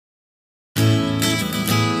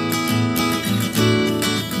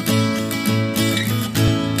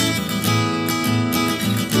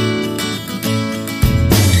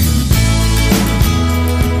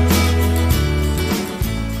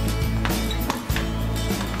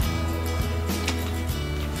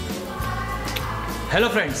Hello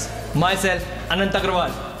friends, myself Anant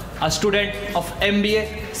Agrawal, a student of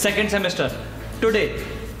MBA second semester. Today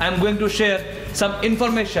I am going to share some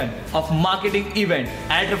information of marketing event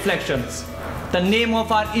at Reflections. The name of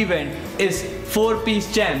our event is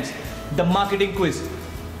 4P's Champs, the marketing quiz.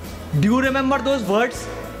 Do you remember those words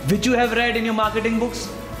which you have read in your marketing books?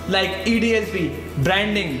 Like EDLP,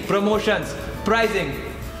 branding, promotions, pricing.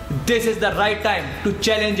 This is the right time to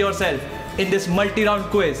challenge yourself in this multi-round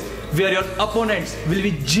quiz where your opponents will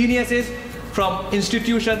be geniuses from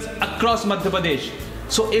institutions across Madhya Pradesh.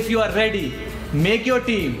 So if you are ready, make your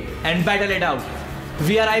team and battle it out.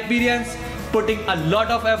 We are IPERians putting a lot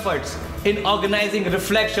of efforts in organizing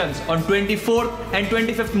Reflections on 24th and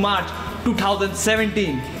 25th March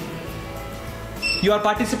 2017. Your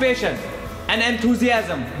participation and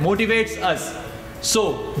enthusiasm motivates us.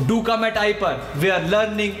 So do come at IPER where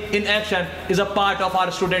learning in action is a part of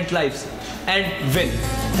our student lives and win.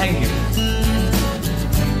 Thank you.